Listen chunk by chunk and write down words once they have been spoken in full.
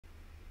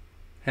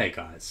Hey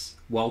guys,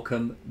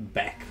 welcome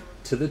back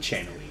to the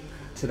channel.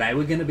 Today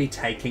we're going to be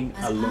taking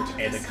a look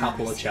at a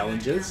couple of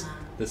challenges,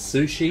 the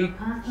sushi,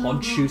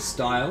 Honshu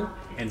style,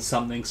 and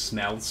something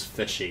smells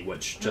fishy,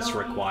 which just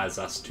requires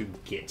us to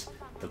get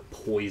the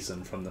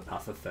poison from the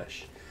puffer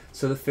fish.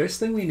 So the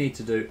first thing we need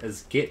to do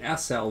is get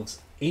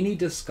ourselves any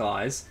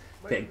disguise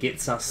that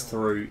gets us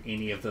through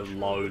any of the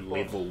low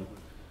level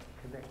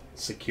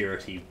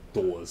security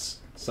doors.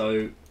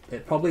 So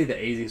probably the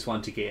easiest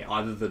one to get,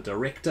 either the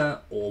director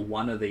or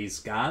one of these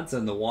guards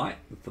in the white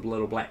with the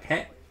little black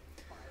hat.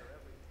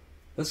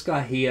 This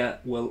guy here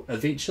will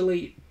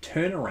eventually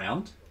turn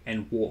around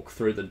and walk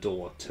through the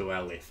door to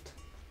our left.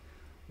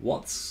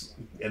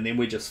 And then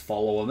we just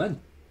follow him in.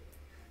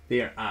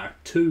 There are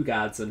two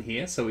guards in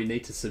here, so we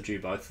need to subdue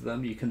both of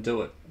them. You can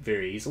do it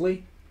very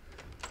easily.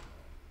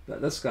 But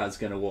this guy's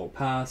going to walk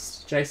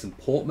past. Jason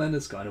Portman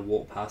is going to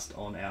walk past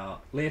on our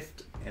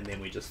left, and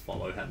then we just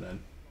follow him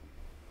in.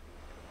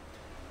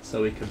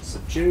 So we can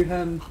subdue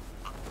him,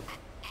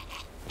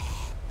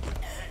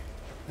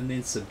 and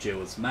then subdue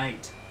his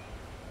mate.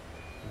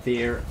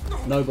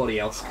 Nobody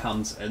else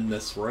comes in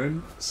this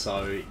room,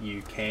 so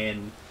you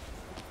can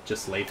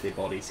just leave their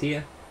bodies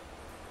here.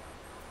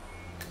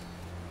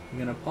 I'm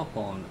going to pop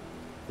on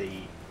the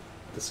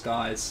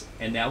disguise,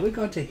 and now we're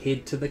going to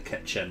head to the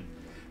kitchen.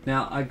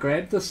 Now I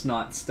grabbed this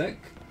nightstick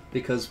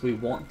because we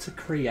want to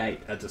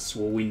create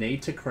we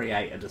need to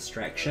create a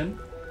distraction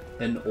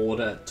in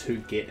order to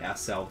get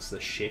ourselves the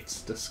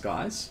chef's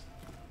disguise.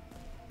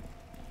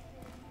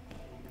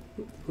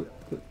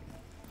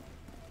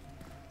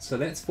 So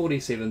that's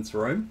 47's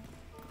room.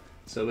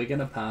 So we're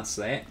going to pass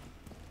that,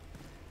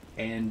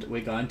 and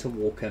we're going to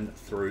walk in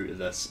through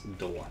this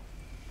door.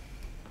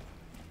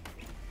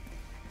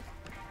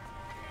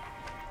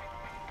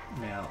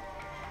 Now,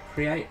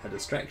 create a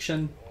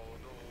distraction.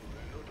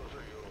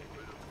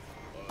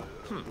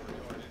 You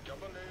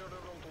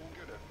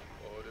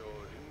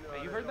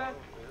heard that?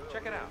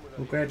 Check it out.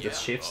 We'll grab the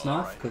chef's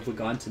knife because we're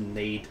going to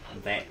need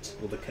that,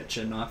 or the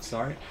kitchen knife,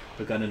 sorry.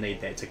 We're going to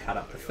need that to cut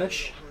up the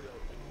fish.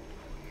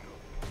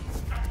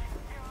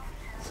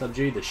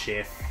 Subdue the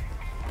chef.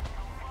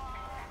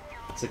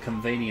 It's a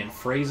convenient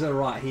freezer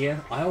right here.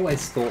 I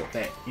always thought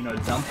that, you know,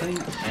 dumping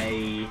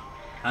a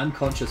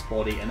unconscious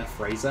body in a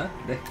freezer,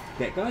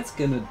 that guy's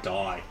gonna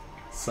die.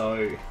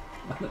 So,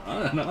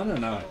 I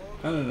don't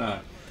know.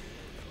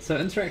 So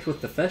interact with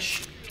the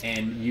fish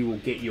and you will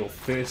get your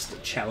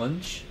first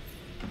challenge.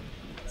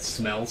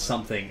 Smell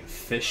something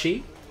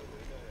fishy.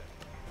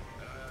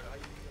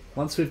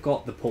 Once we've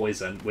got the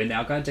poison, we're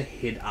now going to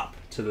head up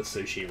to the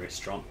sushi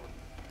restaurant.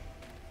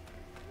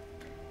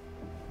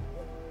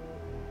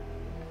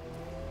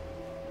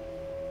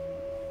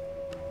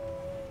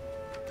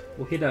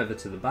 We'll head over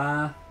to the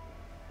bar.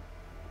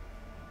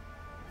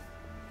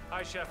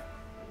 Hi, chef.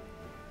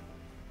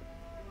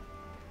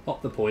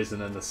 Pop the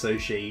poison in the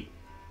sushi,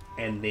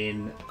 and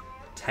then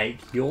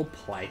take your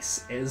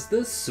place as the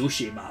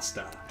sushi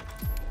master.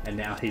 And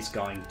now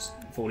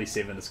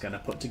 47 is going to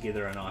put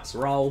together a nice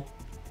roll.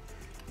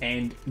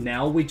 And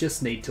now we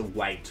just need to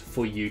wait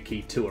for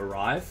Yuki to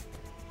arrive.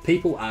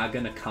 People are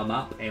going to come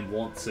up and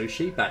want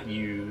sushi, but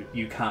you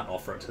can't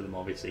offer it to them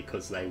obviously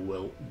because they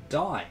will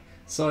die.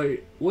 So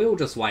we'll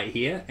just wait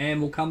here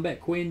and we'll come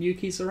back when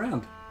Yuki's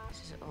around.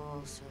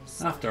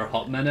 After a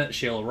hot minute,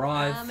 she'll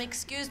arrive.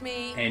 Excuse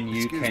me. And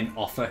you can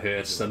offer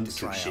her some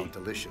sushi.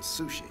 Delicious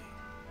sushi,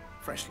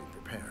 freshly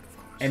prepared, of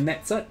course. And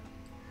that's it.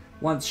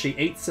 Once she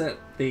eats it,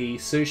 the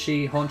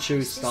sushi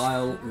Honshu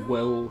style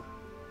will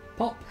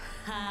pop.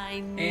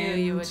 I knew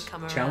you would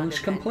come around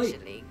challenge complete.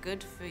 Eventually.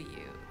 Good for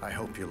you. I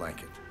hope you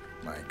like it.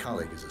 My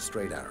colleague is a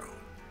straight arrow.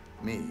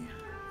 Me,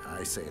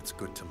 I say it's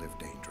good to live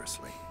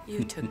dangerously.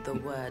 You took the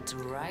words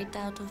right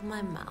out of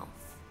my mouth.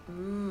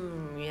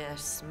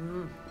 Yes.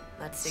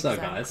 That's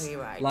exactly so guys,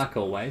 right. like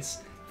always,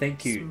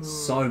 thank you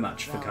so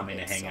much for coming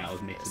to hang out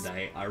with me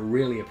today. I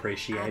really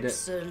appreciate it.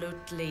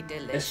 Absolutely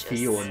delicious. If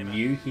you're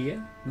new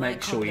here,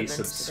 make sure you compliments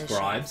to the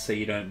subscribe chef. so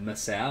you don't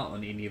miss out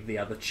on any of the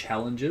other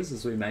challenges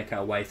as we make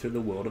our way through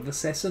the world of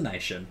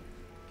assassination.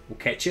 We'll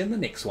catch you in the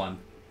next one.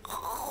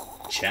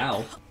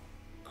 Ciao.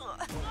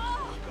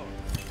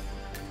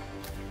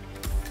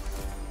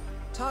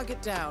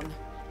 Target down.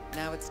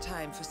 Now it's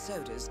time for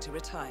sodas to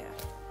retire.